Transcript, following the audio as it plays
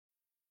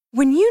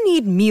When you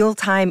need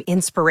mealtime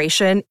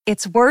inspiration,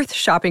 it's worth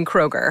shopping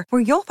Kroger,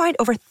 where you'll find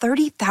over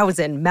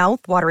 30,000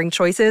 mouth-watering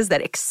choices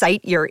that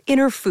excite your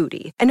inner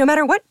foodie. And no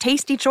matter what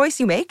tasty choice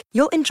you make,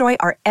 you'll enjoy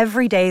our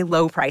everyday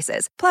low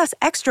prices, plus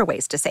extra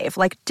ways to save,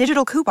 like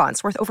digital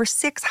coupons worth over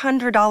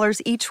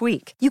 $600 each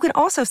week. You can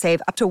also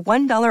save up to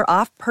 $1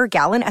 off per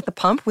gallon at the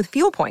pump with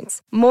fuel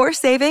points. More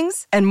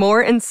savings and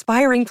more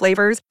inspiring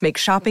flavors make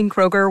shopping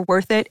Kroger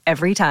worth it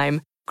every time.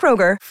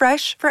 Kroger,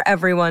 fresh for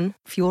everyone.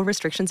 Fuel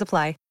restrictions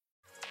apply.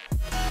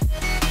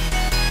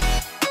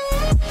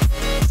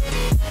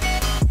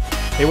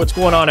 Hey, what's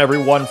going on,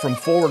 everyone? From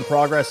Forward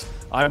Progress,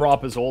 I'm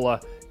Rob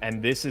Pizzola,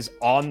 and this is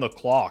On the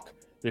Clock,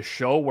 the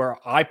show where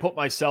I put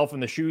myself in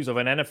the shoes of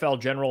an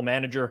NFL general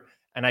manager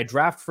and I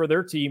draft for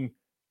their team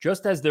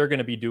just as they're going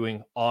to be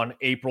doing on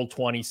April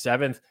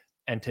 27th.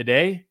 And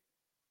today,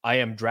 I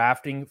am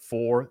drafting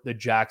for the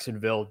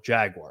Jacksonville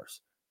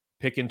Jaguars,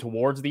 picking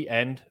towards the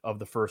end of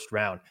the first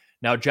round.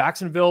 Now,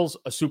 Jacksonville's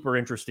a super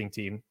interesting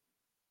team.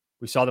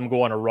 We saw them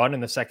go on a run in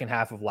the second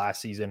half of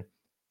last season.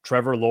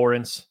 Trevor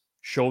Lawrence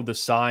showed the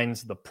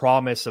signs, the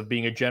promise of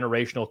being a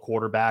generational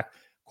quarterback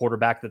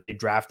that they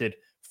drafted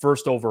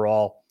first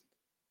overall.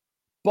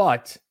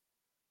 But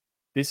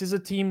this is a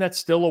team that's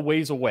still a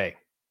ways away.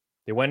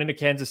 They went into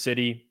Kansas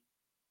City,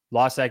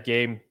 lost that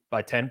game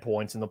by 10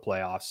 points in the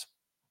playoffs.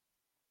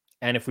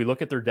 And if we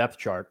look at their depth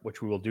chart,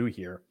 which we will do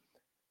here,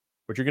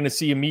 what you're going to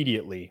see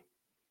immediately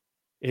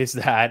is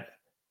that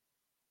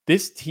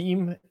this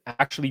team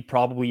actually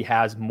probably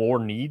has more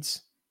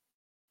needs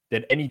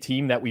than any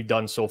team that we've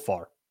done so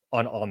far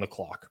on the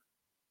clock.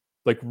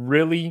 Like,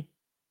 really,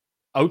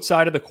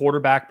 outside of the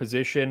quarterback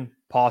position,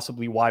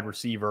 possibly wide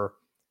receiver,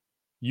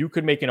 you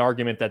could make an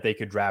argument that they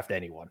could draft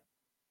anyone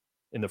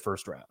in the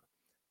first round.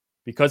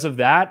 Because of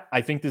that,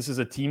 I think this is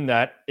a team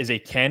that is a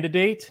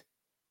candidate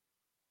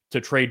to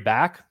trade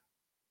back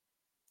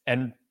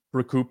and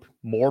recoup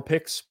more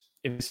picks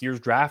in this year's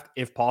draft,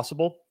 if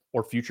possible,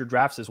 or future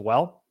drafts as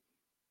well,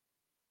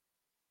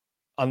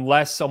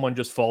 unless someone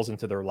just falls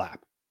into their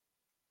lap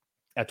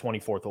at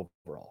 24th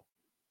overall.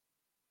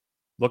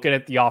 Looking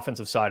at the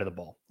offensive side of the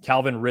ball,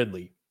 Calvin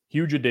Ridley,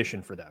 huge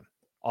addition for them.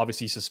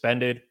 Obviously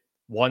suspended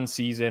 1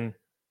 season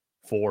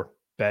for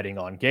betting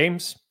on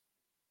games.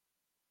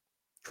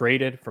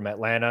 Traded from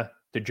Atlanta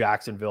to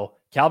Jacksonville.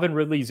 Calvin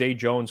Ridley, Zay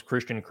Jones,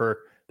 Christian Kirk,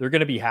 they're going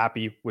to be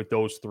happy with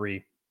those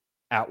three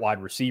at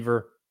wide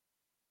receiver.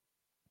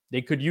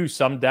 They could use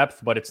some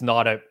depth, but it's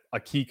not a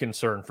key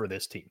concern for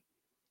this team.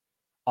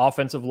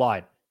 Offensive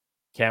line,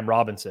 Cam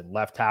Robinson,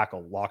 left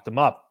tackle, locked him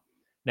up.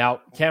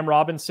 Now, Cam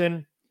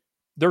Robinson,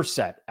 they're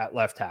set at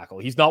left tackle.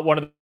 He's not one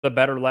of the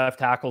better left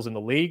tackles in the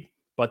league,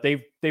 but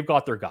they've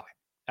got their guy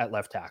at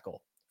left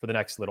tackle for the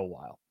next little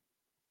while.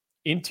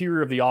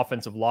 Interior of the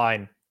offensive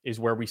line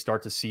is where we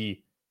start to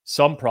see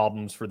some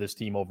problems for this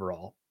team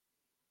overall.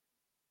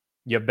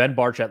 You have Ben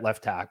Barch at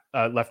left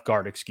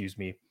guard.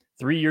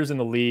 3 years in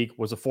the league,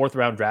 was a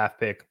 4th-round draft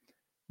pick,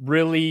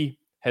 really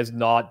has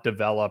not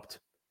developed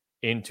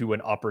into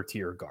an upper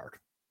tier guard.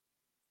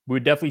 We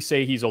would definitely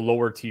say he's a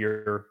lower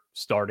tier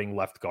starting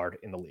left guard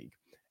in the league.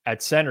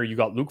 At center, you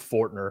got Luke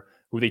Fortner,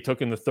 who they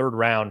took in the 3rd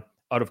round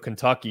out of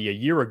Kentucky a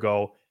year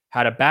ago,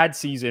 had a bad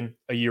season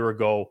a year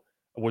ago,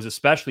 was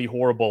especially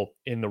horrible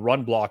in the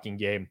run blocking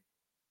game.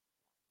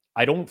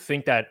 I don't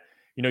think that,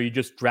 you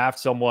just draft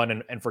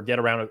someone and forget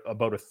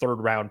about a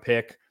 3rd round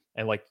pick,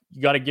 and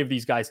you got to give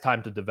these guys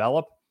time to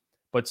develop.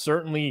 But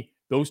certainly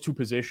those two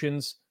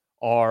positions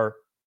are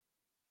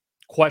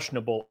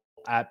questionable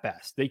at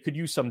best. They could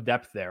use some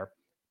depth there.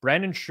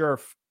 Brandon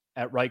Scherf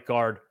at right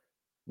guard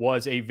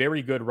was a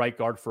very good right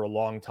guard for a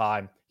long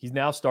time. He's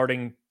now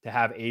starting to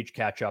have age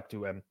catch up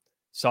to him.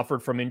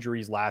 Suffered from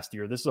injuries last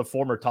year. This is a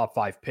former top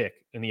 5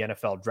 pick in the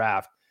NFL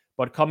draft,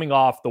 but coming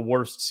off the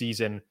worst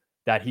season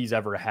that he's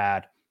ever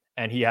had,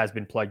 and he has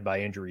been plagued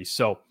by injuries.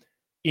 So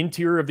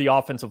interior of the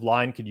offensive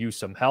line could use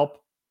some help.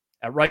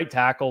 At right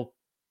tackle,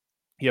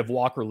 you have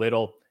Walker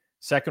Little,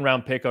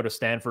 2nd-round pick out of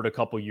Stanford a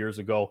couple years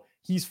ago.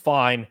 He's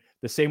fine,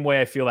 the same way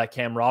I feel that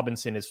Cam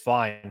Robinson is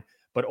fine.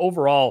 But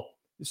overall,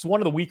 this is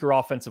one of the weaker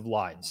offensive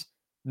lines.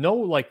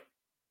 No,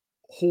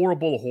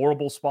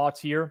 horrible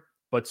spots here,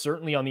 but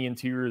certainly on the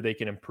interior, they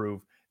can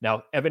improve.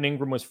 Now, Evan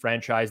Ingram was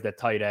franchised at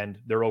tight end.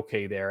 They're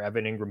okay there.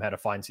 Evan Ingram had a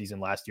fine season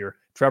last year.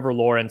 Trevor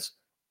Lawrence,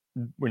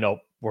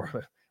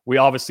 we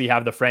obviously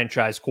have the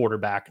franchise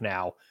quarterback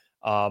now.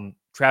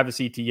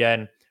 Travis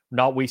Etienne,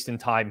 not wasting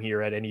time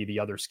here at any of the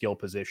other skill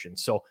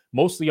positions. So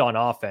mostly on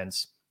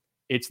offense,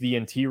 it's the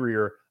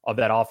interior of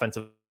that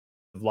offensive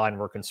line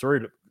we're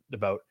concerned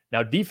about.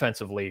 Now,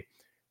 defensively,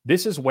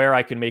 this is where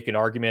I can make an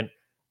argument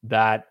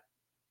that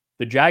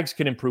the Jags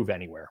can improve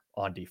anywhere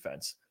on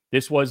defense.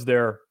 This was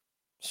their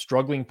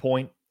struggling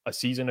point a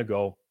season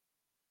ago.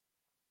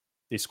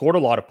 They scored a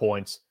lot of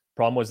points.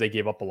 Problem was they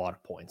gave up a lot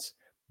of points.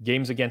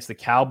 Games against the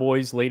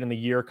Cowboys late in the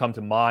year come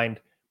to mind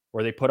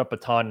where they put up a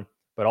ton,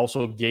 but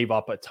also gave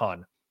up a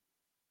ton.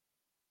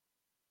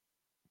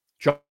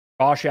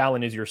 Josh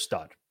Allen is your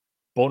stud.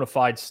 Bona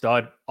fide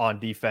stud on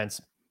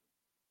defense.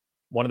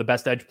 One of the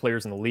best edge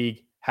players in the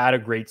league. Had a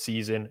great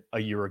season a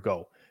year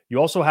ago. You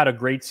also had a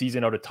great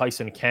season out of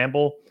Tyson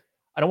Campbell.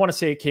 I don't want to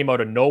say it came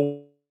out of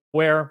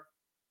nowhere.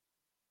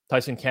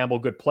 Tyson Campbell,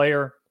 good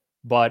player,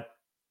 but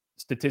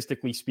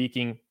statistically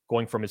speaking,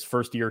 going from his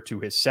first year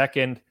to his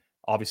second,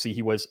 obviously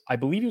I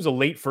believe he was a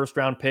late first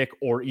round pick,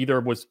 or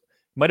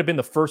might have been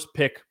the first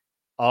pick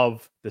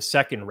of the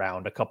second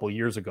round a couple of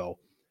years ago,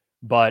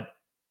 but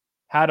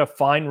had a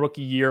fine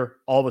rookie year,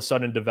 all of a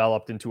sudden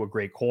developed into a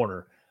great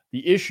corner.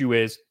 The issue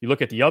is, you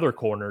look at the other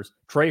corners,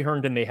 Trey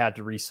Herndon, they had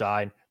to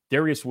re-sign,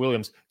 Darius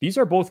Williams. These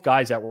are both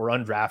guys that were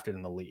undrafted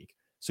in the league.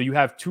 So you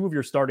have two of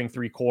your starting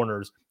three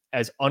corners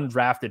as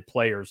undrafted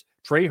players.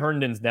 Trey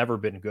Herndon's never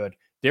been good.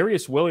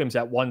 Darius Williams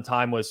at one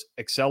time was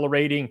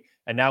accelerating,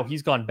 and now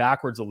he's gone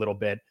backwards a little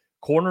bit.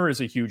 Corner is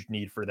a huge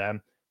need for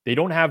them. They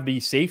don't have the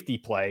safety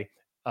play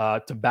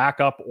to back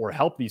up or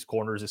help these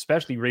corners,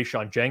 especially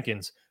Rayshon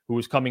Jenkins, who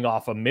was coming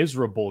off a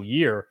miserable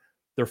year.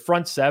 Their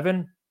front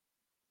seven,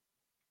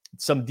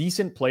 some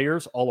decent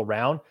players all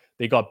around.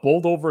 They got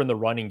bowled over in the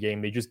running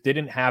game. They just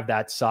didn't have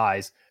that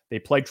size. They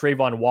played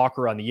Trayvon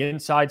Walker on the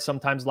inside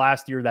sometimes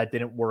last year. That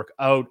didn't work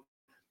out.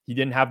 He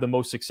didn't have the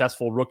most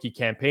successful rookie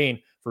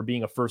campaign for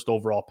being a first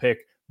overall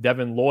pick.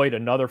 Devin Lloyd,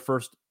 another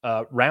first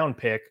round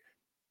pick,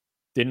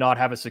 did not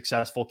have a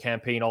successful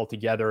campaign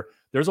altogether.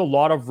 There's a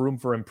lot of room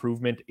for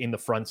improvement in the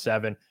front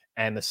seven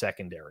and the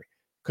secondary.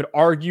 Could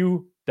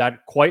argue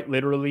that quite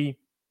literally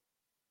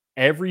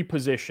every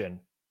position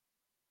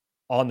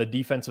on the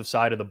defensive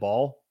side of the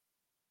ball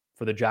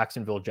for the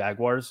Jacksonville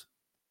Jaguars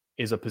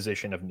is a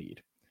position of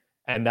need.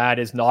 And that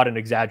is not an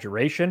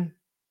exaggeration.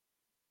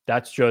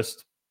 That's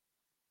just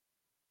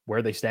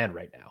where they stand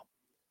right now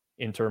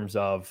in terms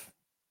of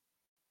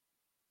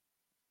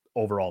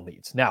overall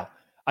needs. Now,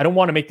 I don't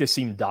want to make this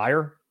seem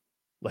dire.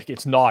 Like,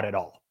 it's not at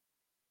all.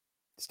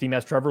 This team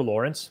has Trevor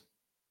Lawrence.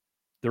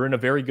 They're in a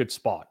very good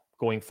spot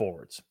going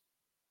forwards.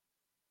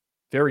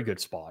 Very good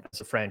spot as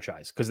a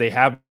franchise because they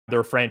have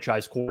their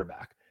franchise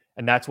quarterback.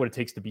 And that's what it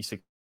takes to be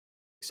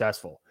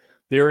successful.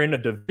 They're in a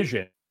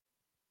division.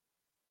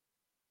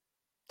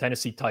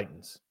 Tennessee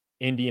Titans,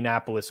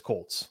 Indianapolis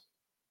Colts,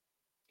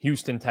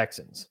 Houston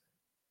Texans.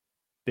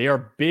 They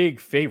are big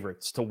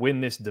favorites to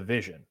win this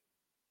division.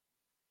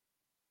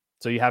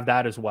 So you have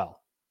that as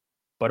well.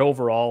 But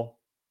overall,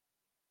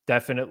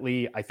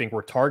 definitely, I think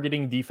we're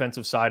targeting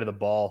defensive side of the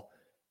ball,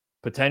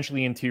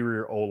 potentially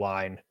interior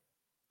O-line,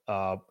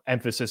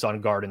 emphasis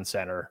on guard and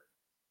center,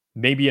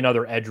 maybe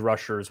another edge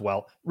rusher as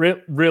well.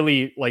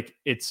 Really, like,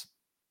 it's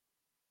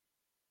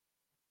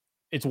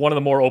one of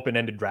the more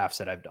open-ended drafts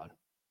that I've done.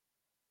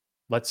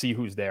 Let's see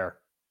who's there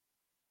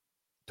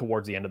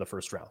towards the end of the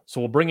first round. So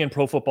we'll bring in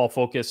Pro Football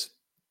Focus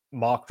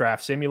Mock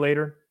Draft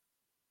Simulator.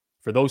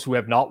 For those who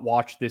have not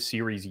watched this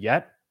series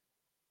yet,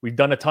 we've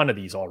done a ton of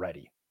these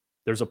already.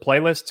 There's a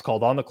playlist. It's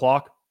called On the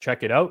Clock.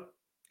 Check it out.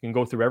 You can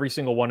go through every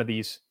single one of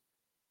these.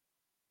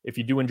 If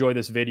you do enjoy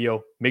this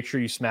video, make sure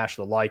you smash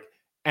the like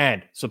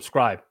and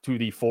subscribe to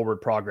the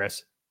Forward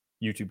Progress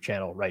YouTube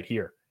channel right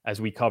here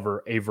as we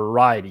cover a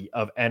variety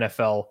of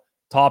NFL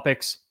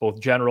topics,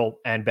 both general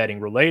and betting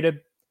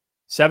related.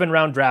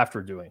 7-round draft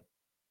we're doing.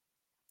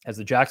 As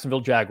the Jacksonville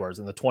Jaguars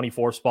in the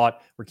 24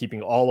 spot, we're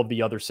keeping all of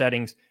the other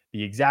settings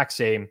the exact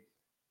same.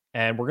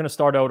 And we're going to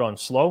start out on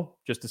slow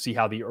just to see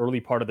how the early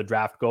part of the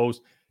draft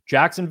goes.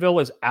 Jacksonville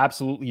is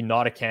absolutely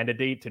not a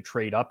candidate to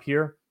trade up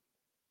here.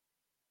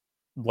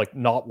 Like,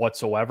 not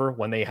whatsoever,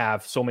 when they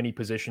have so many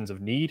positions of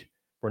need.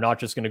 We're not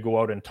just going to go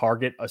out and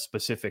target a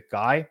specific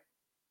guy.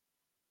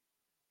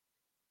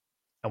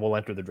 And we'll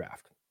enter the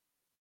draft.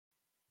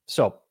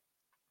 So,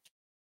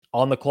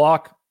 on the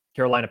clock,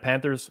 Carolina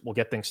Panthers will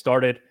get things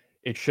started.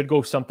 It should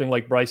go something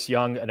like Bryce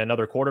Young and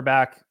another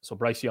quarterback. So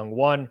Bryce Young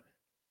 1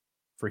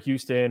 for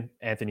Houston,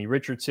 Anthony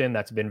Richardson.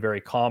 That's been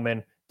very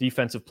common.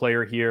 Defensive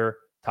player here,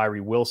 Tyree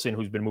Wilson,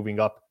 who's been moving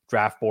up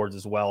draft boards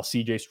as well.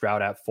 CJ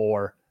Stroud at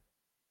 4.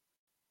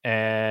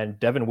 And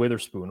Devin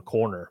Witherspoon,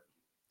 corner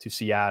to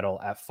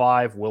Seattle at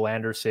 5. Will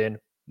Anderson,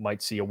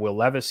 might see a Will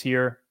Levis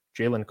here.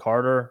 Jalen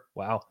Carter.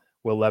 Wow.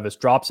 Will Levis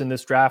drops in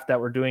this draft that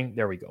we're doing.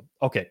 There we go.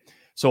 Okay.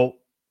 So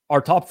our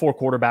top 4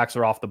 quarterbacks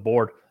are off the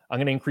board. I'm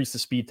going to increase the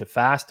speed to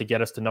fast to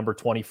get us to number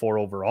 24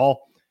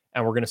 overall.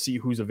 And we're going to see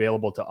who's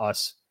available to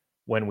us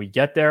when we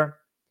get there.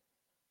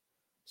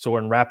 So we're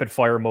in rapid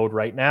fire mode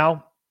right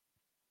now.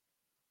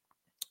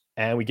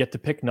 And we get to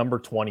pick number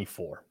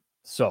 24.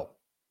 So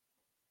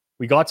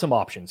we got some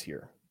options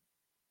here.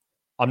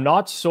 I'm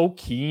not so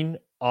keen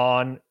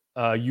on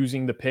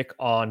using the pick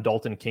on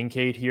Dalton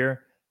Kincaid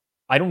here.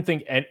 I don't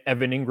think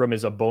Evan Ingram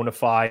is a bona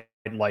fide,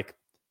 like,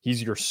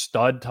 he's your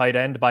stud tight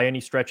end by any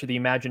stretch of the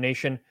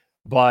imagination.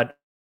 But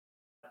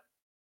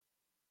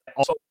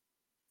also,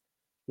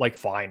 like,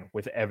 fine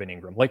with Evan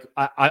Ingram. Like,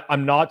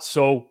 I'm not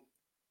so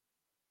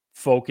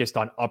focused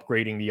on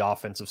upgrading the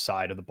offensive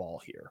side of the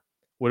ball here.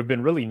 Would have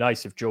been really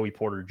nice if Joey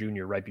Porter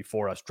Jr. right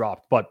before us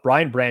dropped. But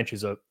Brian Branch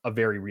is a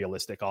very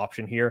realistic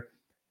option here.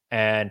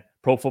 And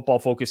Pro Football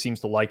Focus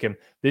seems to like him.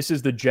 This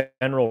is the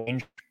general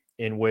range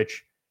in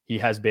which he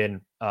has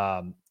been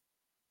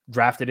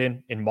drafted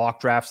in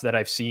mock drafts that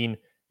I've seen,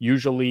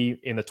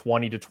 usually in the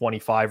 20 to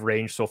 25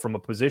 range. So from a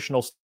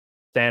positional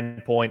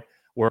standpoint,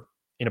 we're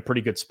in a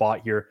pretty good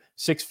spot here.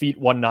 6 feet,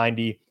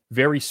 190,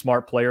 very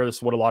smart player. This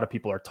is what a lot of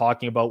people are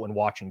talking about when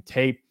watching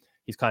tape.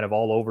 He's kind of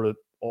all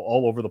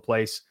over the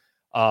place.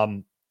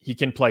 He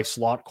can play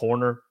slot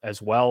corner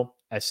as well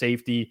as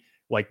safety,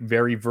 like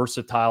very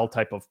versatile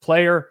type of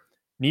player.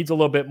 Needs a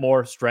little bit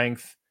more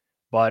strength,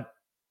 but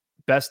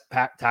best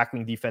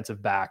tackling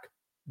defensive back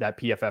that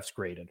PFF's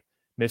graded.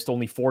 Missed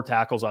only 4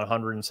 tackles on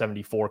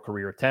 174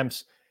 career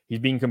attempts. He's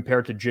being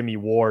compared to Jimmy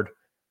Ward.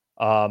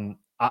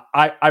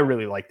 I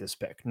really like this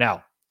pick.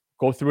 Now,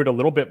 go through it a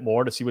little bit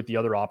more to see what the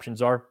other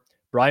options are.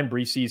 Brian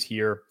Breese's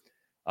here.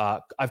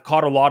 I've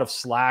caught a lot of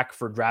slack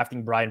for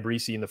drafting Brian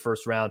Breese in the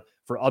first round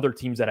for other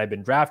teams that I've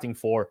been drafting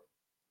for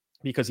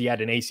because he had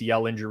an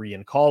ACL injury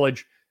in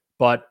college,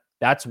 but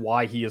that's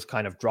why he has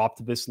kind of dropped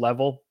to this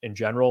level in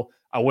general.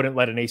 I wouldn't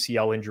let an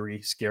ACL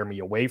injury scare me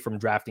away from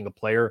drafting a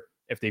player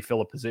if they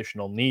fill a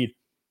positional need.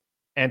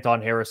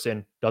 Anton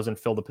Harrison doesn't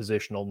fill the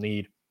positional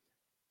need.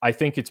 I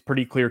think it's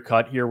pretty clear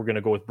cut here. We're going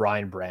to go with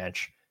Brian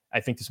Branch. I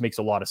think this makes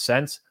a lot of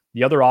sense.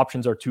 The other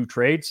options are 2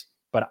 trades,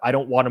 but I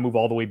don't want to move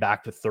all the way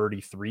back to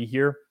 33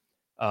 here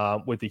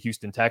with the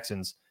Houston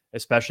Texans,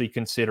 especially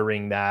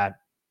considering that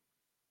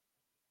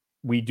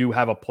we do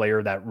have a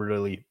player that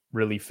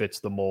really fits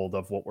the mold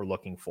of what we're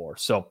looking for.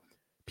 So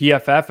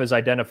PFF has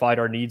identified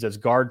our needs as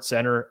guard,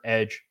 center,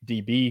 edge,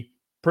 DB.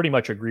 Pretty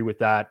much agree with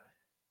that.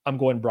 I'm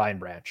going Brian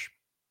Branch.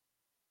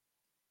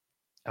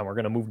 And we're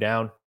going to move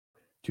down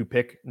to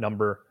pick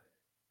number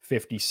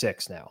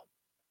 56 now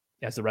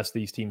as the rest of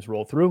these teams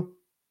roll through.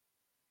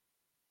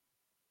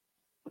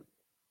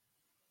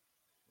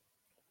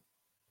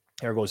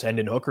 There goes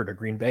Hendon Hooker to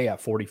Green Bay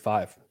at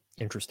 45.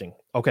 Interesting.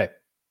 Okay.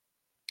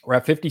 We're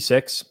at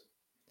 56.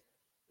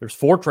 There's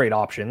 4 trade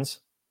options.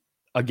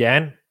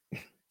 Again,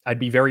 I'd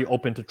be very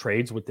open to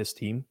trades with this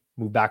team.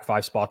 Move back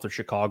 5 spots with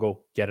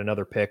Chicago, get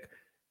another pick,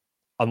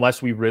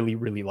 unless we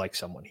really like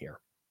someone here.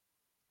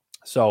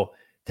 So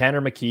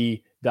Tanner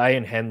McKee,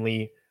 Diane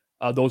Henley,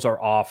 those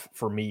are off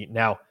for me.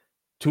 Now,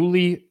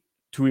 Tuli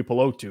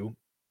Tuipulotu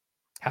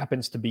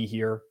happens to be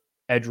here,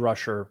 edge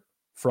rusher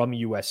from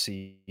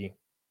USC.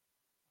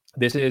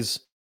 This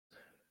is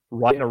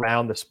right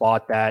around the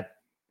spot that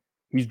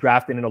he's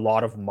drafted in a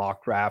lot of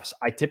mock drafts.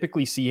 I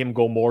typically see him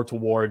go more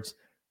towards,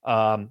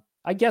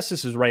 I guess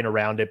this is right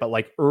around it, but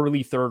like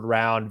early 3rd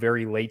round,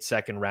 very late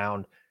 2nd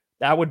round.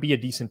 That would be a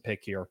decent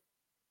pick here.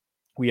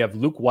 We have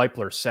Luke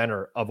Weipler,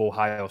 center of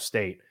Ohio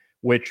State,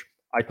 which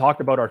I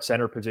talked about our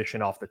center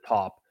position off the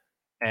top,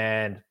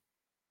 and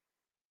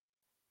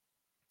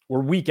we're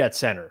weak at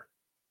center.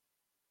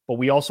 But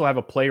we also have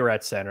a player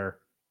at center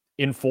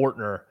in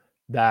Fortner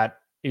that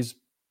is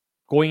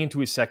going into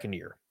his 2nd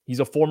year. He's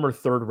a former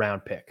 3rd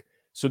round pick.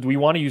 So do we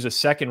want to use a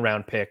 2nd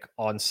round pick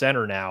on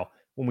center now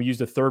when we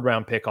used a 3rd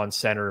round pick on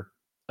center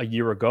a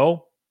year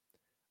ago?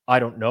 I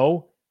don't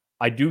know.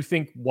 I do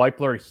think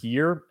Weipler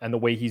here and the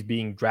way he's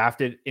being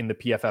drafted in the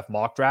PFF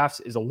mock drafts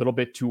is a little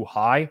bit too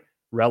high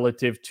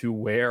relative to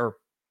where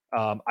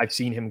I've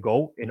seen him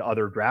go in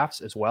other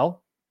drafts as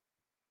well.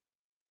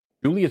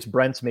 Julius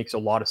Brents makes a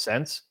lot of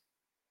sense.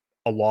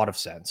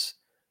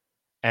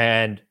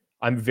 And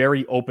I'm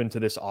very open to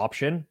this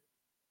option.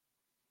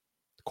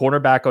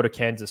 Cornerback out of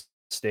Kansas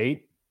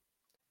State.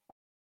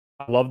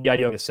 I love the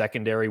idea of the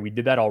secondary. We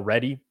did that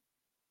already,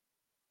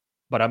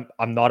 but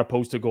I'm not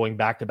opposed to going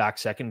back-to-back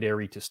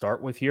secondary to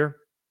start with here.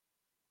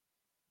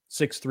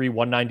 6'3",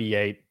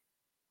 198.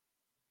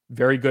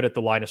 Very good at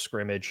the line of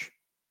scrimmage.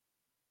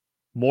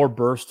 More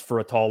burst for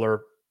a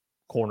taller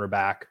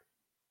cornerback.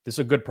 This is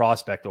a good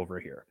prospect over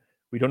here.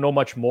 We don't know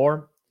much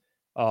more,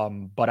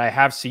 but I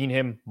have seen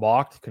him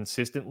mocked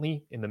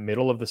consistently in the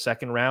middle of the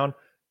 2nd round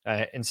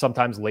and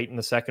sometimes late in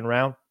the 2nd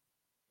round.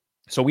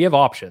 So we have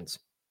options,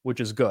 which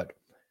is good.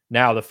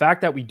 Now, the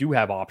fact that we do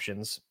have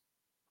options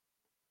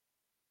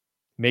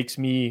makes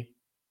me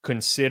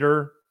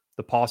consider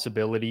the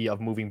possibility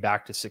of moving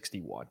back to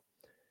 61.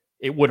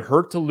 It would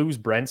hurt to lose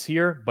Brents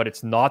here, but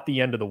it's not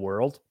the end of the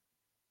world.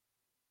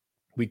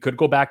 We could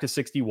go back to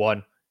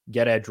 61,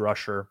 get edge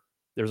rusher.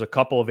 There's a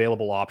couple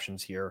available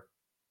options here.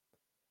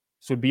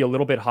 So it'd be a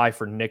little bit high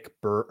for Nick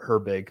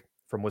Herbig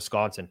from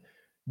Wisconsin.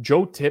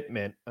 Joe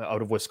Tippmann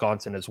out of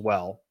Wisconsin as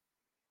well.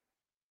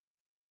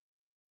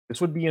 This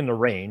would be in the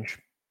range.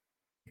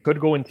 Could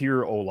go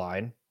interior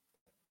O-line.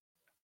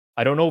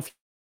 I don't know if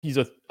he's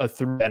a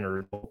through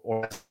center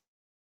or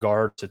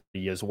guard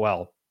as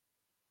well,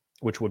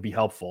 which would be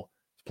helpful.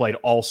 He's played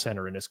all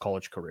center in his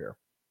college career.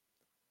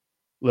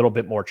 A little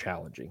bit more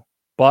challenging.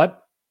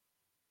 But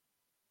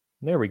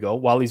there we go.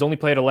 While he's only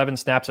played 11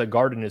 snaps at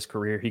guard in his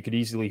career, he could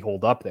easily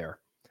hold up there.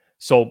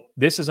 So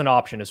this is an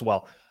option as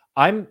well.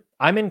 I'm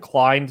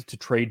inclined to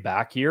trade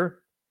back here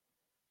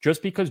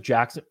just because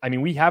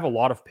we have a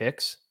lot of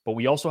picks, but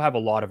we also have a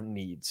lot of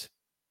needs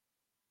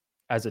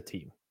as a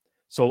team.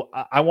 So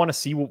I want to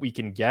see what we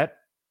can get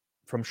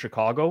from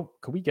Chicago.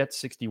 Could we get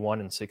 61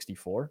 and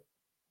 64?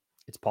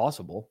 It's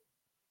possible.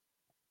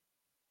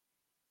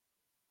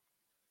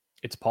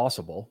 It's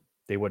possible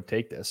they would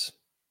take this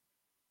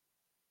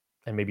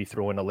and maybe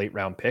throw in a late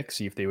round pick,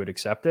 see if they would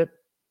accept it.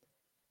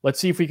 Let's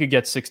see if we could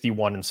get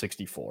 61 and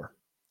 64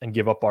 and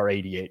give up our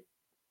 88.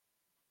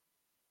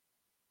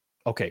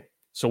 Okay,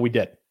 so we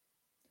did.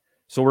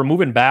 So we're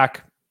moving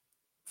back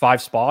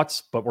 5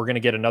 spots, but we're going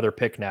to get another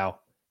pick now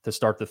to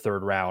start the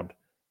third round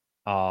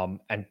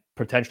and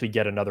potentially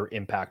get another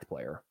impact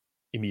player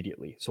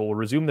immediately. So we'll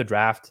resume the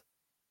draft.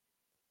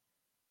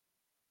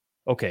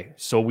 Okay,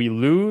 so we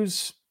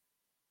lose.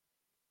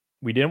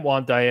 We didn't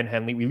want Diane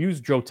Henley. We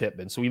lose Joe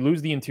Tippmann. So we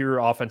lose the interior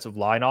offensive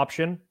line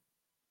option.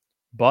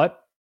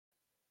 But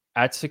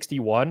at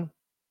 61,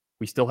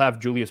 we still have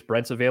Julius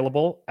Brents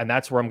available. And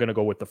that's where I'm going to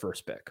go with the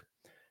first pick.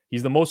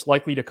 He's the most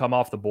likely to come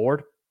off the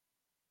board.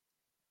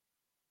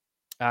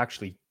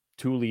 Actually,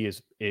 Thule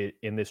is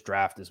in this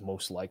draft is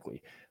most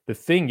likely. The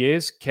thing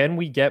is, can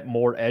we get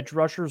more edge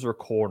rushers or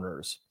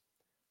corners?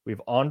 We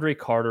have Andre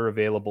Carter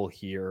available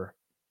here.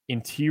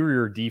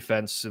 Interior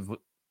defensive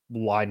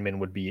lineman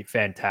would be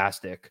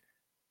fantastic.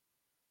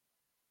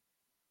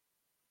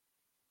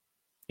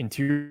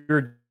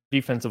 Interior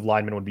defensive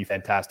lineman would be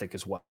fantastic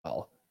as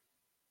well.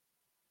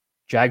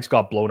 Jags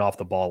got blown off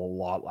the ball a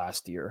lot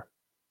last year.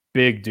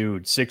 Big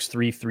dude,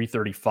 6'3",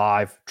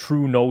 335,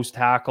 true nose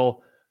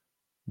tackle.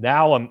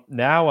 Now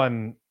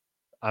I'm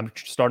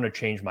starting to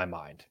change my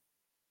mind.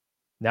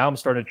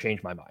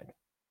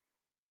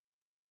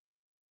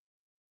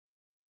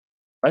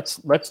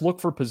 Let's look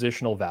for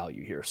positional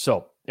value here.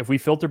 So if we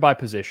filter by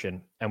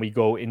position and we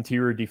go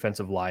interior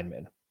defensive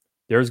lineman,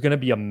 there's going to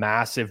be a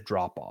massive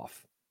drop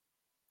off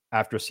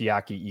after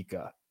Siaki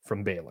Ika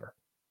from Baylor.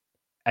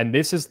 And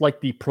this is like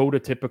the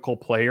prototypical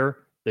player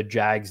the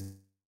Jags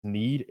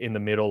need in the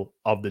middle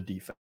of the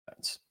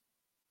defense.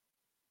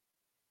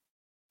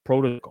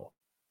 Protocol.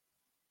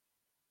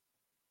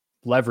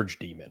 Leverage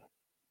demon.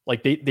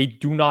 Like they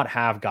do not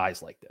have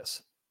guys like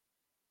this.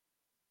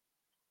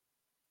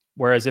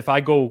 Whereas if I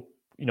go,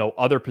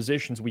 other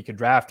positions we could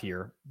draft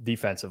here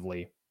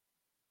defensively,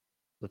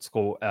 let's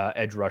go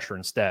edge rusher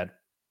instead.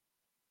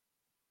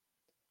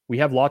 We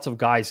have lots of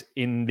guys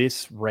in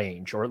this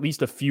range, or at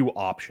least a few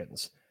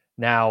options.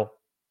 Now,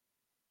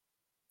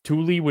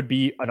 Thule would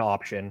be an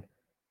option.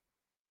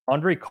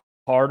 Andre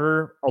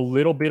Carter, a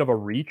little bit of a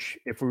reach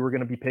if we were going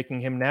to be picking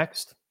him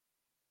next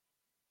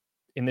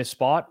in this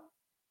spot.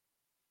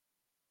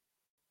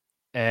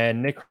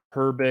 And Nick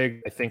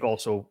Herbig, I think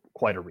also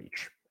quite a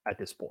reach at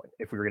this point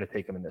if we were going to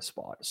take him in this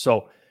spot.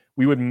 So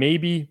we would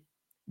maybe,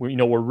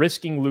 we're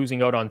risking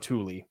losing out on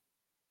Thule.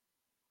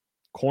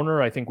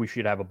 Corner, I think we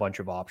should have a bunch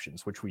of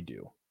options, which we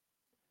do.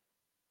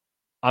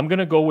 I'm going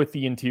to go with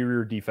the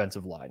interior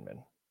defensive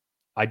lineman.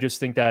 I just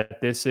think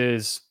that this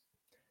is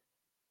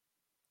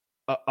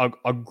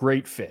a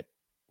great fit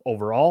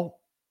overall,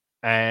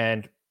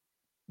 and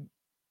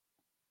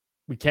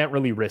we can't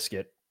really risk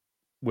it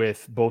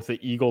with both the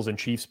Eagles and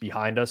Chiefs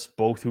behind us,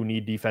 both who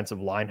need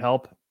defensive line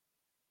help.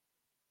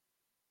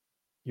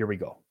 Here we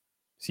go.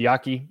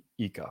 Siaki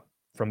Ika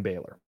from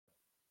Baylor.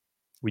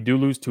 We do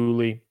lose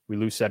Thule. We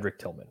lose Cedric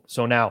Tillman.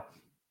 So now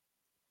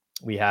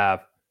we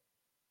have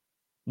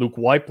Luke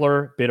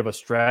Weipler, bit of a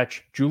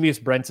stretch. Julius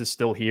Brents is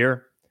still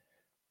here.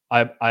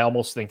 I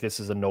almost think this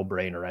is a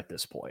no-brainer at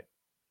this point.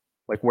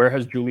 Like, where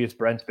has Julius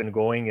Brents been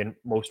going in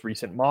most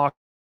recent mocks?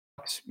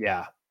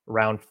 Yeah,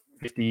 around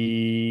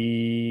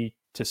 50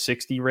 to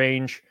 60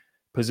 range.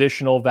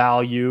 Positional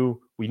value.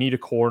 We need a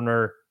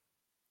corner.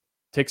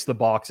 Ticks the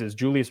boxes.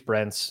 Julius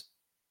Brents.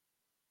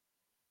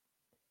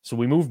 So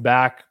we move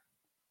back,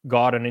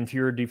 got an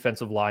interior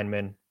defensive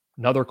lineman,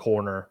 another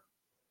corner,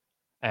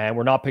 and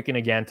we're not picking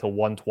again till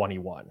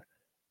 121.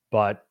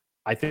 But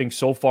I think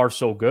so far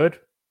so good.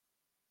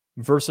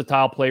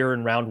 Versatile player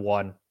in round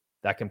one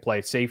that can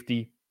play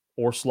safety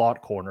or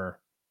slot corner.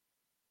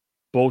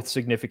 Both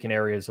significant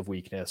areas of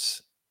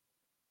weakness.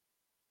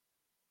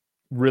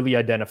 Really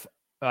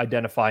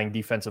identifying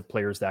defensive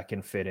players that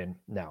can fit in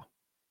now.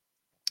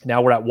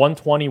 Now we're at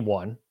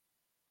 121.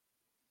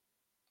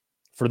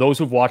 For those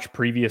who've watched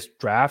previous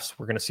drafts,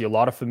 we're going to see a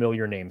lot of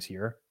familiar names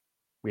here.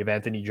 We have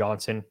Anthony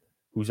Johnson,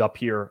 who's up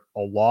here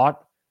a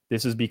lot.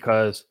 This is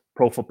because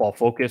Pro Football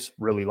Focus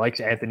really likes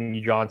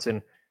Anthony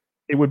Johnson.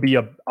 It would be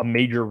a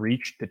major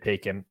reach to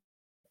take him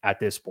at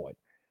this point.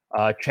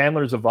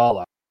 Chandler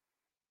Zavala.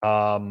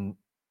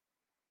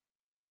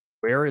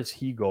 Where is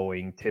he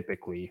going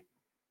typically?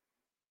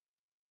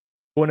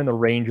 Going in the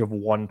range of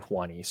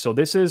 120. So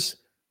this is,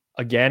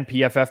 again,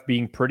 PFF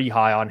being pretty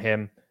high on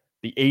him.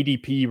 The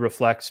ADP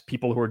reflects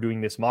people who are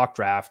doing this mock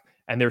draft,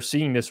 and they're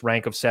seeing this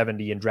rank of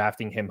 70 and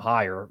drafting him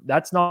higher.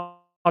 That's not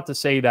to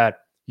say that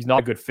he's not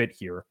a good fit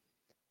here.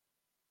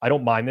 I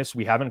don't mind this.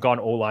 We haven't gone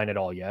O-line at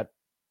all yet.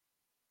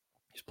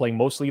 He's playing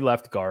mostly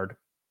left guard.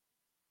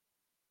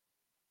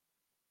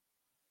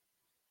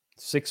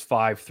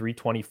 6'5",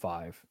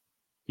 325.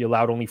 He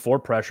allowed only 4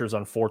 pressures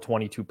on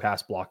 422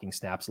 pass blocking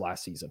snaps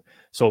last season.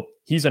 So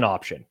he's an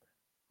option.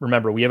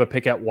 Remember, we have a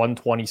pick at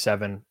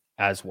 127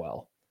 as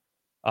well.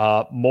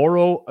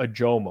 Moro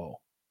Ajomo,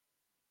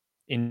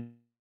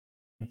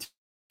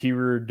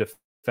 interior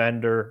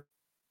defender.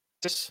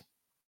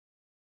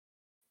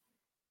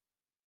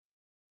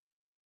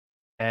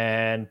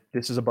 And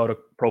this is about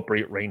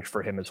appropriate range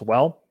for him as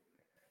well.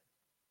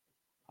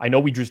 I know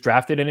we just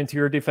drafted an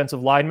interior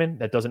defensive lineman.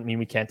 That doesn't mean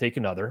we can't take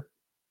another.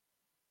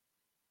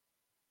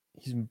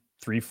 He's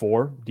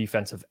 3-4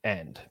 defensive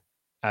end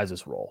as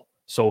his role.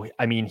 So,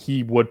 I mean,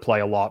 he would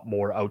play a lot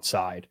more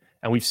outside.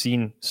 And we've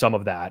seen some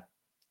of that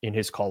in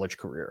his college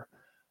career.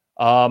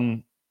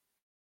 Option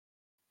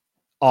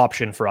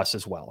for us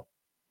as well.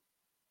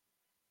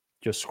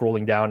 Just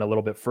scrolling down a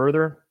little bit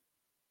further.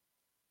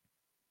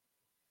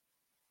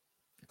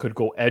 Could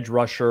go edge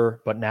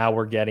rusher, but now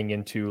we're getting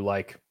into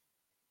like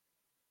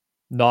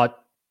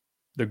not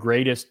the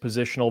greatest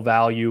positional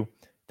value.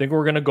 I think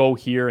we're going to go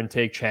here and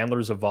take Chandler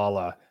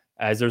Zavala,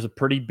 as there's a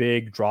pretty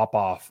big drop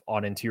off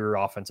on interior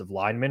offensive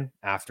linemen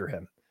after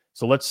him.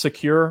 So let's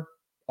secure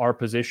our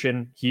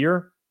position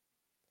here.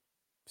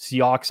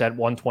 Seahawks at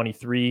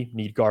 123,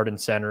 need guard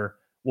and center.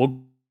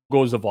 We'll go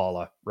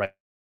Zavala right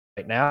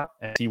now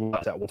and see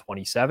what's at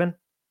 127.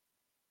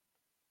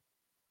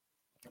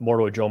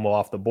 Moro Jomo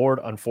off the board,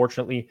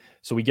 unfortunately.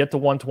 So we get to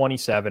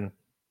 127.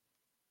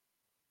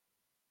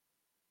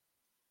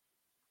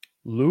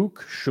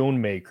 Luke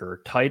Schoonmaker,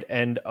 tight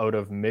end out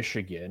of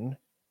Michigan.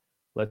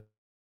 Let's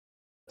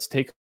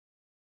take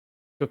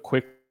a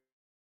quick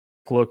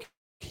look.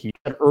 I'm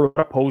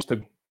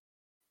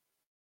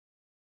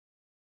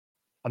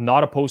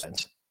not opposed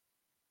to.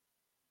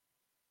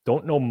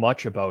 Don't know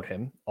much about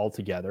him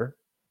altogether.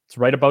 It's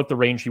right about the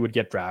range he would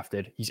get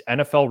drafted. He's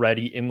NFL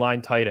ready,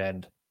 inline tight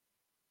end.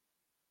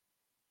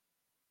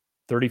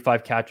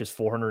 35 catches,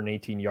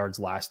 418 yards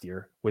last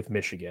year with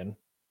Michigan.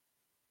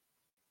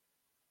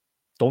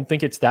 Don't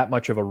think it's that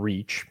much of a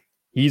reach.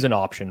 He's an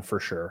option for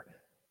sure.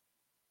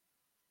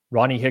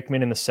 Ronnie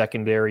Hickman in the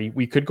secondary.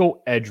 We could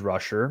go edge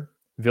rusher.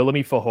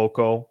 Viliami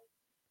Fehoko,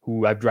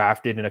 who I've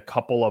drafted in a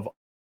couple of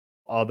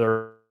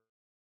other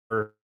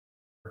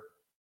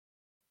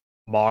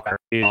mock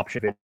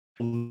option.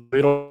 A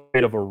little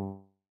bit of a,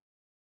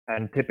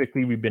 and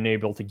typically we've been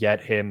able to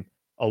get him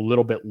a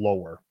little bit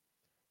lower.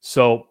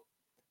 So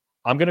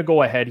I'm going to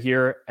go ahead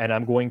here and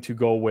I'm going to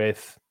go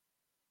with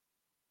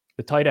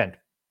the tight end.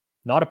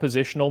 Not a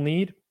positional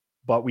need,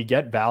 but we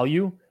get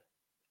value.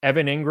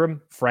 Evan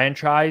Ingram,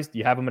 franchised.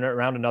 You have him in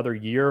around another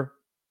year.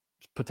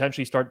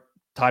 Potentially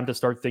time to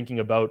start thinking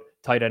about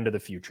tight end of the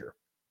future.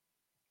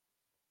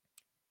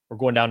 We're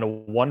going down to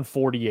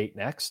 148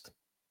 next.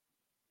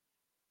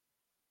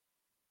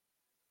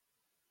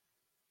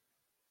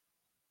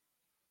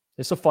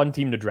 It's a fun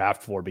team to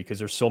draft for because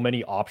there's so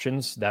many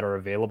options that are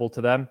available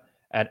to them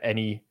at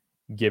any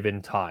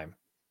given time.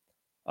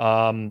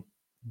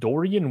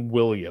 Dorian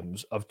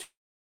Williams of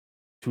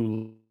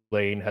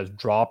Tulane has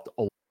dropped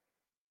a lot.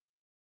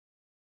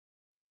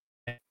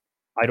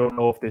 I don't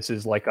know if this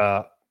is like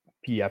a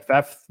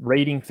PFF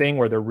rating thing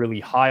where they're really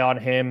high on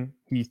him.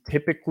 He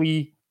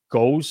typically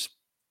goes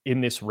in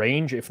this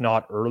range, if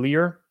not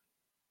earlier.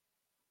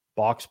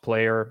 Box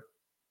player,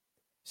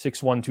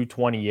 6'1",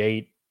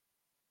 228.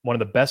 One of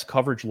the best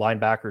coverage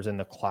linebackers in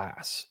the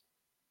class.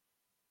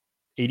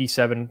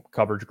 87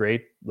 coverage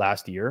grade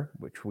last year,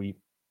 which we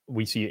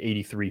see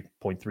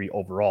 83.3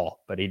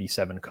 overall, but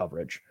 87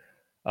 coverage.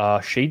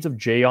 Shades of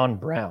Jayon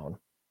Brown,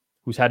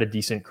 who's had a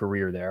decent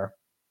career there.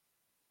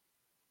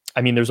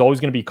 I mean, there's always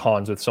going to be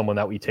cons with someone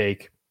that we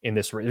take in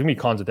this range. There's going to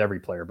be cons with every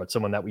player, but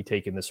someone that we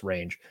take in this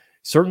range.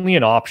 Certainly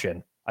an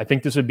option. I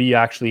think this would be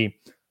actually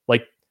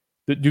like,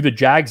 do the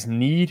Jags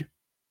need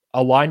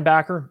a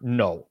linebacker?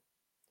 No.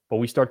 But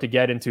we start to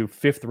get into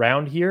 5th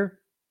round here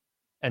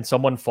and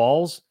someone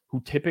falls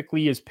who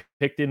typically is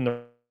picked in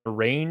the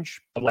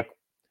range of like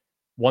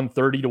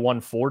 130 to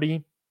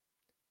 140.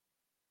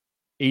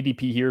 ADP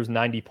here is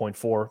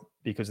 90.4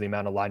 because of the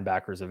amount of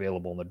linebackers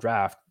available in the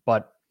draft.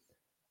 But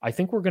I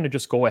think we're going to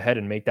just go ahead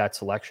and make that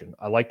selection.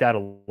 I like that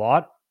a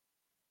lot.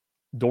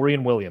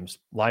 Dorian Williams,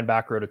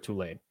 linebacker out of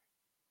Tulane.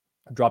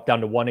 Drop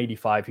down to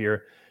 185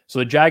 here. So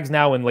the Jags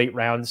now in late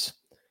rounds.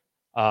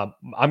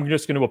 I'm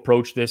just going to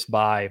approach this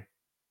by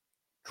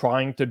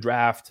trying to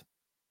draft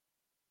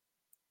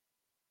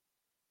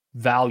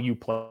value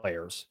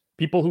players.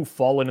 People who've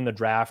fallen in the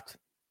draft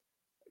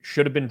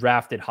should have been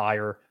drafted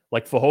higher.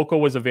 Like Fehoko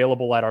was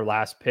available at our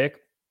last pick.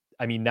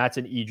 I mean, that's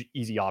an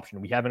easy option.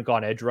 We haven't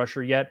gone edge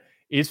rusher yet.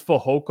 Is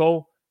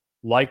Fehoko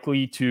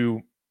likely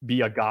to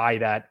be a guy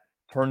that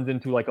turns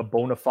into like a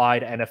bona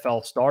fide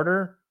NFL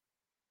starter?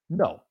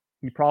 No,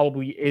 he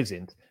probably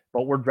isn't.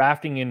 But we're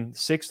drafting in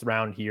 6th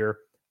round here,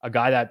 a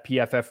guy that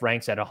PFF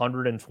ranks at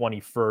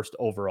 121st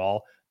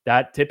overall.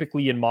 That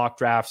typically in mock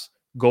drafts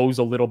goes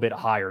a little bit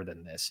higher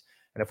than this.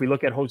 And if we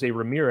look at Jose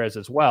Ramirez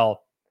as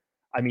well,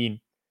 I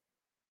mean,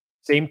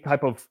 same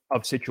type of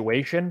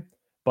situation,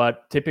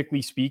 but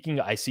typically speaking,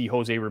 I see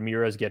Jose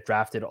Ramirez get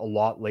drafted a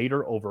lot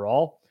later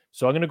overall.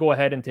 So I'm going to go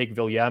ahead and take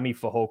Viliami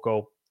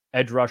Fehoko,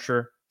 edge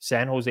rusher,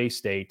 San Jose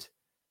State,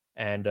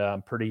 and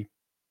I'm pretty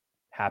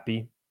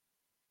happy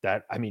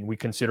that, I mean, we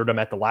considered him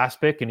at the last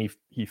pick and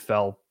he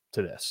fell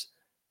to this.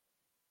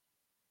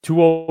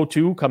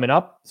 202 coming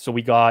up. So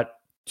we got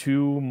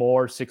 2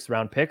 more 6th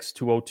round picks,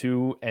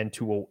 202 and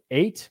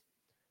 208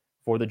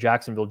 for the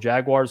Jacksonville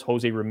Jaguars.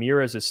 Jose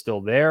Ramirez is still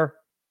there.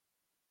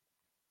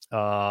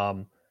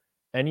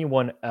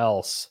 Anyone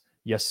else?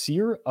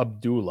 Yasir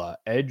Abdullah,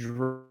 edge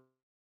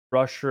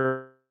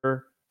rusher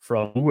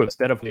from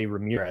instead of a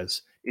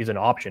Ramirez is an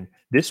option.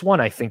 This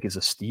one I think is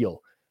a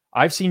steal.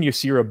 I've seen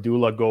Yasir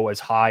Abdullah go as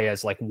high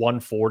as like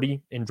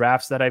 140 in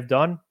drafts that I've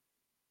done.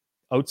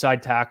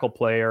 Outside tackle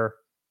player,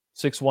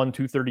 6'1",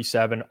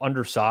 237,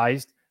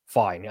 undersized,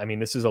 fine. I mean,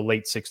 this is a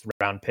late 6th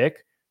round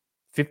pick.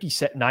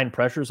 59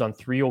 pressures on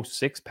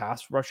 306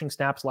 pass rushing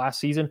snaps last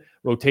season.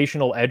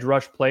 Rotational edge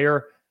rush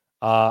player.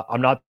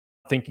 I'm not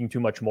thinking too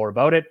much more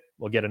about it.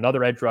 We'll get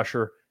another edge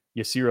rusher.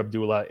 Yasir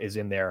Abdullah is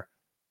in there.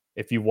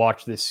 If you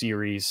watch this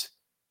series,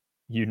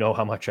 you know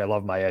how much I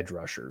love my edge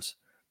rushers.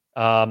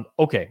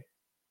 Okay.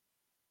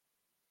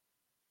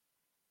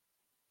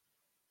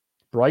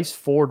 Bryce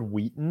Ford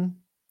Wheaton,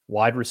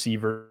 wide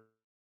receiver,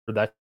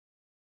 that's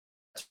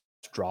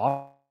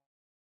dropped.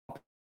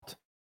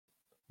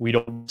 We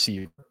don't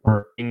see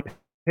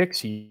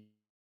picks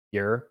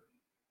here.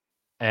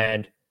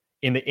 And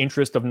in the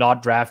interest of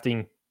not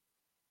drafting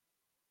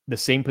the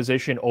same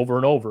position over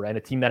and over, and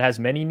a team that has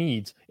many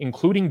needs,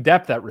 including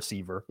depth at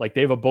receiver, like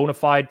they have a bona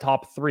fide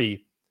top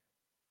 3,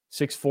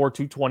 6'4",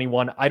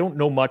 221. I don't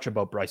know much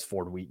about Bryce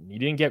Ford Wheaton. He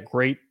didn't get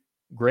great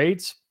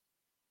grades.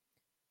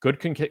 Good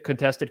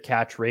contested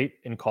catch rate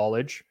in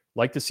college.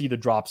 Like to see the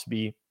drops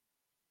be,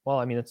 well,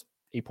 I mean, it's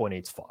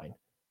 8.8 is fine.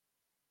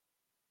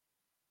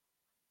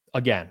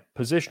 Again,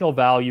 positional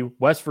value,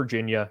 West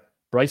Virginia,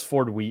 Bryce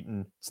Ford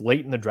Wheaton. It's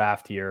late in the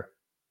draft here.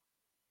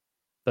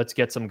 Let's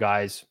get some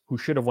guys who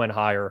should have went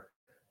higher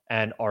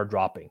and are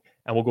dropping.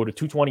 And we'll go to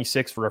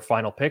 226 for our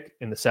final pick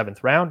in the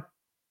 7th round.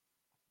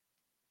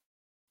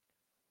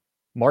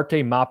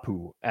 Marte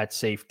Mapu at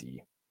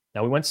safety.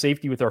 Now, we went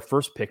safety with our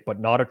first pick, but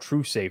not a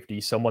true safety,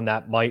 someone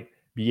that might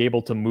be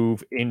able to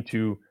move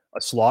into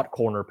a slot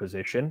corner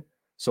position.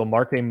 So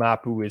Marte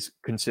Mapu is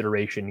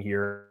consideration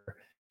here,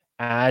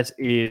 as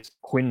is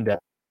Quindell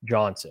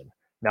Johnson.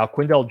 Now,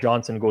 Quindell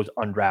Johnson goes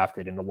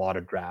undrafted in a lot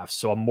of drafts,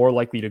 so I'm more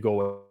likely to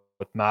go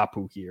with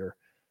Mapu here,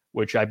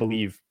 which I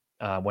believe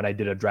when I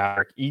did a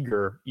draft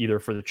eager, either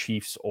for the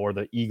Chiefs or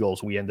the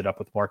Eagles, we ended up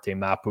with Marte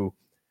Mapu.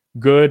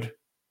 Good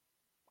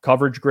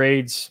coverage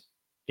grades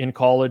in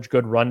college,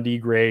 good run D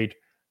grade.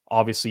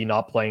 Obviously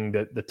not playing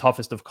the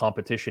toughest of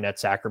competition at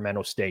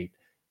Sacramento State.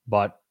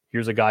 But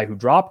here's a guy who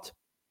dropped.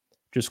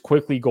 Just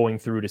quickly going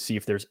through to see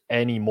if there's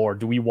any more.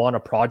 Do we want a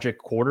project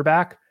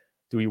quarterback?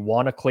 Do we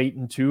want a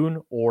Clayton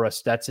Tune or a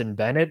Stetson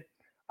Bennett?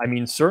 I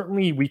mean,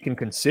 certainly we can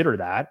consider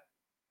that.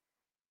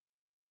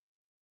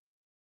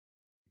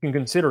 You can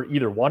consider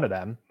either one of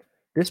them.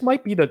 This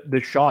might be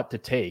the shot to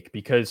take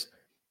because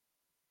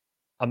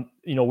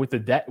with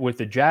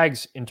the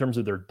Jags in terms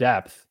of their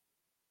depth,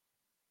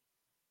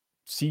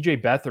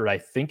 CJ Beathard, I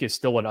think, is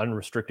still an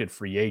unrestricted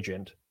free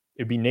agent.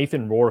 It'd be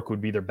Nathan Rourke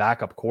would be their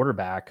backup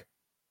quarterback.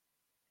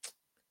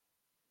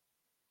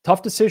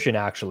 Tough decision,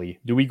 actually.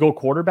 Do we go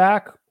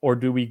quarterback or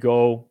do we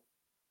go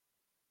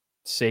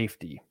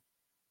safety?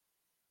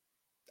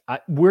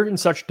 We're in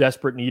such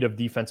desperate need of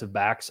defensive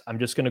backs. I'm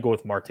just going to go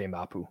with Marte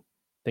Mapu.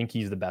 I think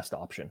he's the best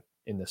option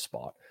in this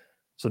spot.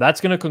 So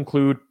that's going to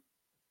conclude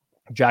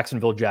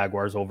Jacksonville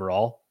Jaguars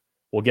overall.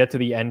 We'll get to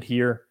the end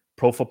here.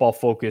 Pro Football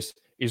Focus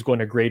is going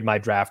to grade my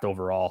draft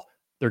overall.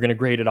 They're going to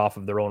grade it off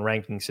of their own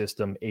ranking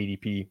system,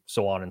 ADP,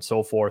 so on and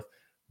so forth.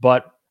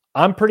 But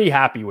I'm pretty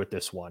happy with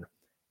this one.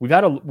 We've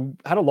had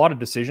a lot of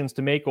decisions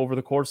to make over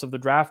the course of the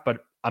draft,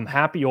 but I'm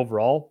happy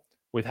overall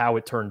with how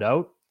it turned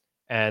out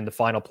and the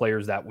final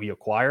players that we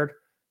acquired.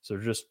 So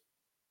just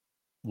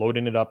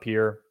loading it up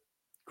here,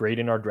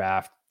 grading our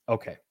draft.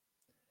 Okay.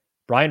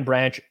 Brian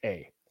Branch,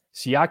 A.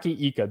 Siaki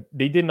Ika,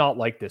 they did not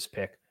like this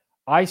pick.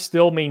 I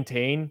still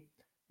maintain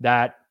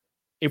that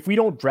if we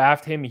don't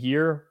draft him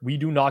here, we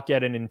do not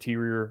get an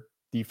interior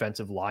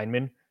defensive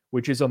lineman,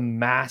 which is a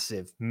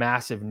massive,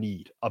 massive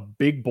need. A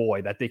big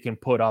boy that they can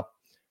put up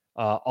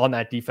on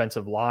that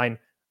defensive line.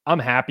 I'm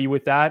happy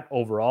with that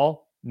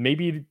overall.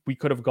 Maybe we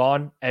could have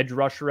gone edge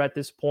rusher at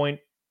this point.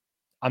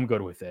 I'm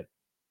good with it.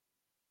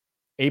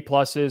 A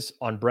pluses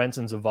on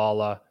Brenton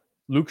Zavala.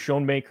 Luke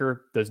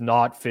Schoonmaker does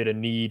not fit a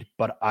need,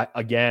 but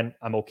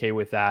I'm okay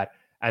with that.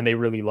 And they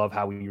really love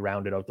how we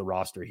rounded out the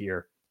roster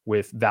here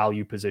with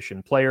value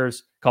position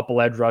players, couple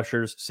edge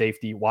rushers,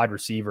 safety, wide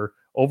receiver,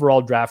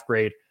 overall draft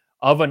grade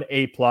of an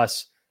A+,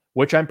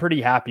 which I'm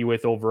pretty happy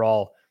with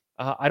overall.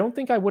 I don't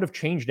think I would have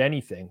changed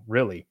anything,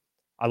 really.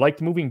 I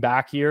liked moving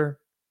back here,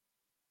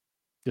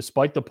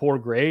 despite the poor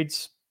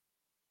grades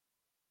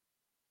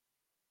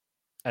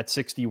at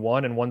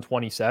 61 and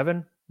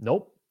 127.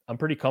 Nope, I'm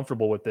pretty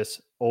comfortable with this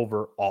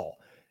overall.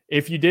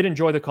 If you did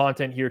enjoy the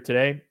content here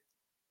today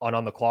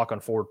on the Clock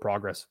on Forward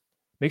Progress,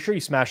 make sure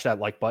you smash that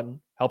like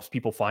button. Helps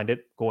people find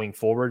it going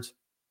forwards.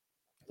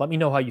 Let me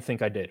know how you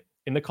think I did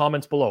in the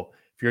comments below.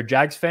 If you're a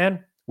Jags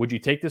fan, would you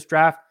take this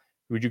draft?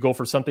 Would you go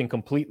for something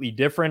completely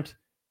different?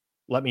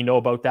 Let me know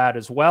about that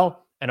as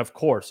well. And of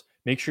course,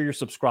 make sure you're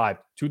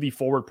subscribed to the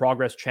Forward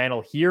Progress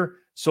channel here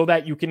so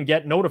that you can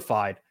get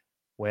notified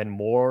when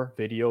more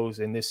videos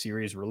in this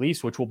series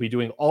release, which we'll be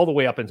doing all the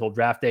way up until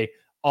draft day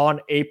on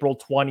April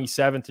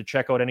 27th. To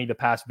check out any of the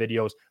past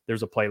videos,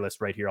 there's a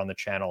playlist right here on the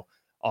channel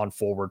on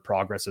forward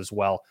progress as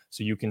well.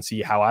 So you can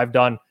see how I've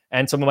done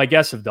and some of my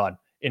guests have done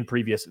in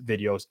previous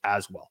videos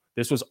as well.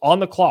 This was On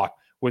the Clock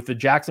with the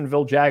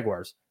Jacksonville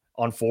Jaguars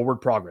on forward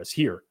progress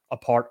here, a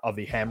part of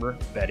the Hammer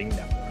Betting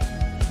Network.